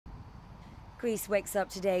Greece wakes up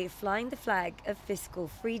today flying the flag of fiscal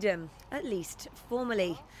freedom, at least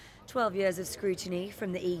formally. 12 years of scrutiny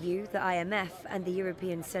from the EU, the IMF and the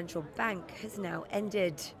European Central Bank has now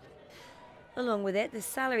ended. Along with it, the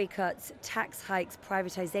salary cuts, tax hikes,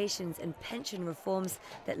 privatisations and pension reforms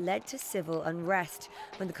that led to civil unrest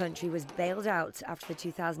when the country was bailed out after the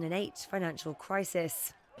 2008 financial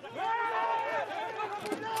crisis.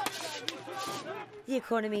 The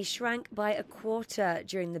economy shrank by a quarter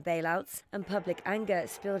during the bailouts, and public anger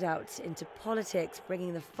spilled out into politics,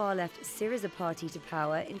 bringing the far-left Syriza party to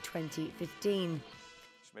power in 2015.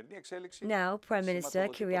 Now, Prime Minister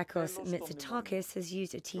Kyriakos Mitsotakis has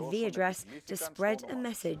used a TV address to spread a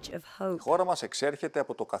message of hope.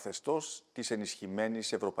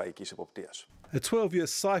 A 12-year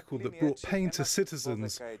cycle that brought pain to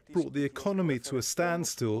citizens, brought the economy to a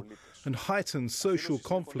standstill and heightened social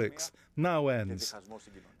conflicts now ends.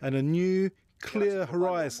 And a new, clear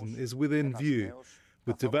horizon is within view,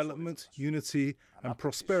 with development, unity and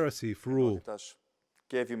prosperity for all.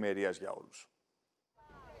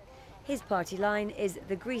 His party line is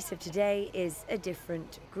the Greece of today is a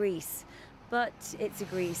different Greece. But it's a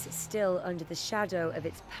Greece still under the shadow of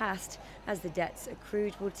its past, as the debts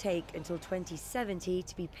accrued will take until 2070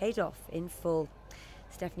 to be paid off in full.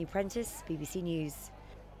 Stephanie Prentice, BBC News.